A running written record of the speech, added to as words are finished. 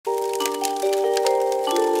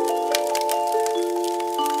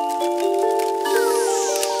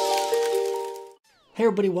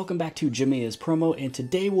everybody, welcome back to Jimmy is Promo, and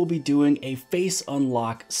today we'll be doing a face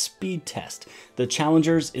unlock speed test. The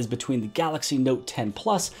challengers is between the Galaxy Note 10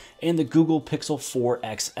 Plus and the Google Pixel 4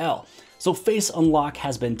 XL. So face unlock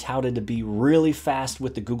has been touted to be really fast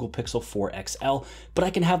with the Google Pixel 4 XL, but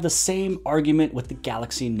I can have the same argument with the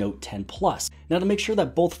Galaxy Note 10 Plus. Now, to make sure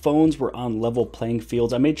that both phones were on level playing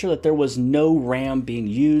fields, I made sure that there was no RAM being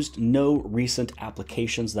used, no recent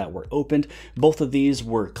applications that were opened. Both of these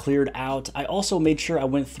were cleared out. I also made sure I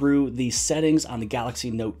went through the settings on the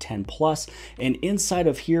Galaxy Note 10 Plus, and inside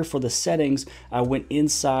of here for the settings, I went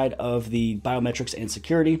inside of the biometrics and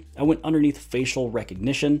security. I went underneath facial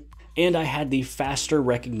recognition, and I had the faster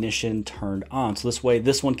recognition turned on. So this way,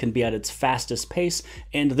 this one can be at its fastest pace,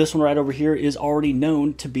 and this one right over here is already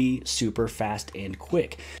known to be super fast and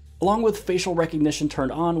quick. Along with facial recognition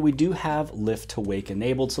turned on, we do have lift to wake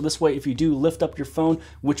enabled. So this way, if you do lift up your phone,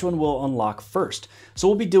 which one will unlock first? So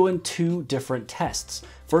we'll be doing two different tests.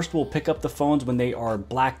 First, we'll pick up the phones when they are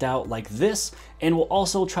blacked out like this, and we'll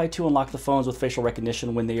also try to unlock the phones with facial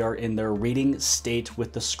recognition when they are in their reading state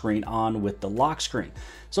with the screen on with the lock screen.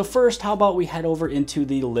 So first, how about we head over into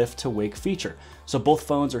the lift to wake feature? So both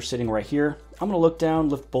phones are sitting right here. I'm gonna look down,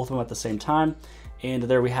 lift both of them at the same time, and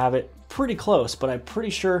there we have it. Pretty close, but I'm pretty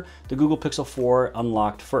sure the Google Pixel 4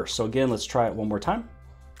 unlocked first. So again, let's try it one more time.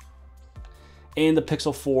 And the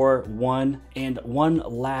Pixel 4 won, and one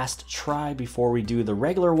last try before we do the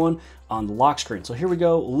regular one on the lock screen. So here we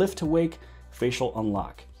go, lift to wake, facial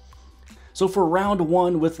unlock. So for round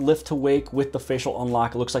one with lift to wake with the facial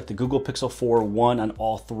unlock, it looks like the Google Pixel 4 won on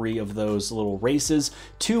all three of those little races.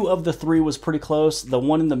 Two of the three was pretty close. The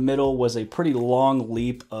one in the middle was a pretty long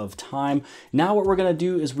leap of time. Now what we're gonna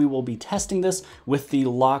do is we will be testing this with the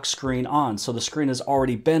lock screen on. So the screen has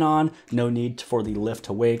already been on, no need for the lift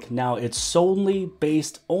to wake. Now it's solely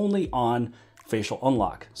based only on facial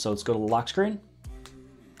unlock. So let's go to the lock screen.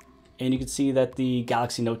 And you can see that the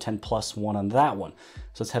Galaxy Note 10 Plus won on that one.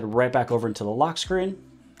 So let's head right back over into the lock screen.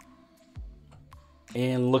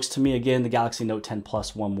 And looks to me again, the Galaxy Note 10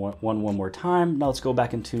 Plus won one more time. Now let's go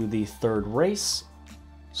back into the third race.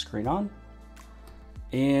 Screen on.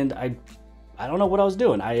 And I don't know what I was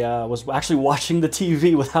doing. I was actually watching the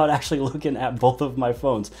TV without actually looking at both of my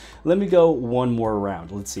phones. Let me go one more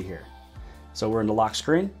round. Let's see here. So we're in the lock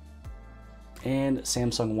screen. And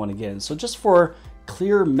Samsung won again. So just for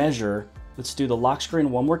clear measure, let's do the lock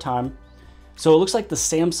screen one more time. So it looks like the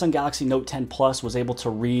Samsung Galaxy Note 10 Plus was able to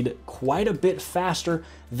read quite a bit faster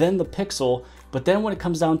than the Pixel, but then when it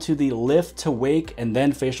comes down to the lift to wake and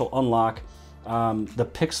then facial unlock, the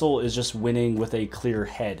Pixel is just winning with a clear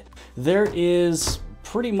head. There is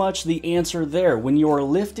pretty much the answer there. When you are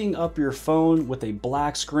lifting up your phone with a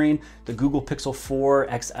black screen, the Google Pixel 4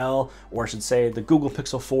 XL, or I should say the Google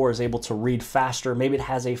Pixel 4 is able to read faster. Maybe it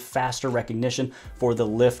has a faster recognition for the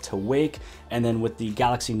lift to wake. And then with the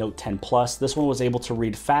Galaxy Note 10 Plus, this one was able to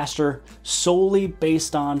read faster solely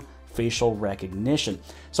based on facial recognition.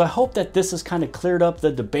 So I hope that this has kind of cleared up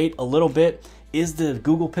the debate a little bit. Is the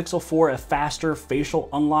Google Pixel 4 a faster facial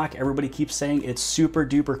unlock? Everybody keeps saying it's super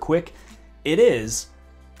duper quick. It is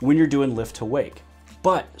when you're doing lift to wake,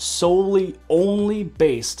 but solely only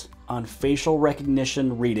based on facial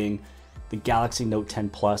recognition reading, the Galaxy Note 10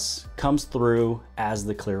 Plus comes through as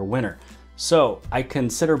the clear winner. So I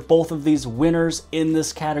consider both of these winners in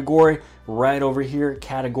this category. Right over here,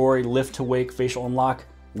 category lift to wake facial unlock,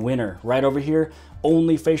 winner. Right over here,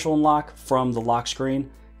 only facial unlock from the lock screen,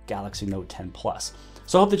 Galaxy Note 10 Plus.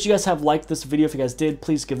 So I hope that you guys have liked this video. If you guys did,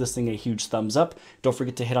 please give this thing a huge thumbs up. Don't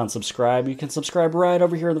forget to hit on subscribe. You can subscribe right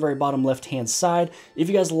over here on the very bottom left-hand side. If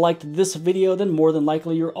you guys liked this video, then more than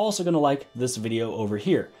likely you're also gonna like this video over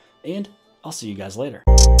here. And I'll see you guys later.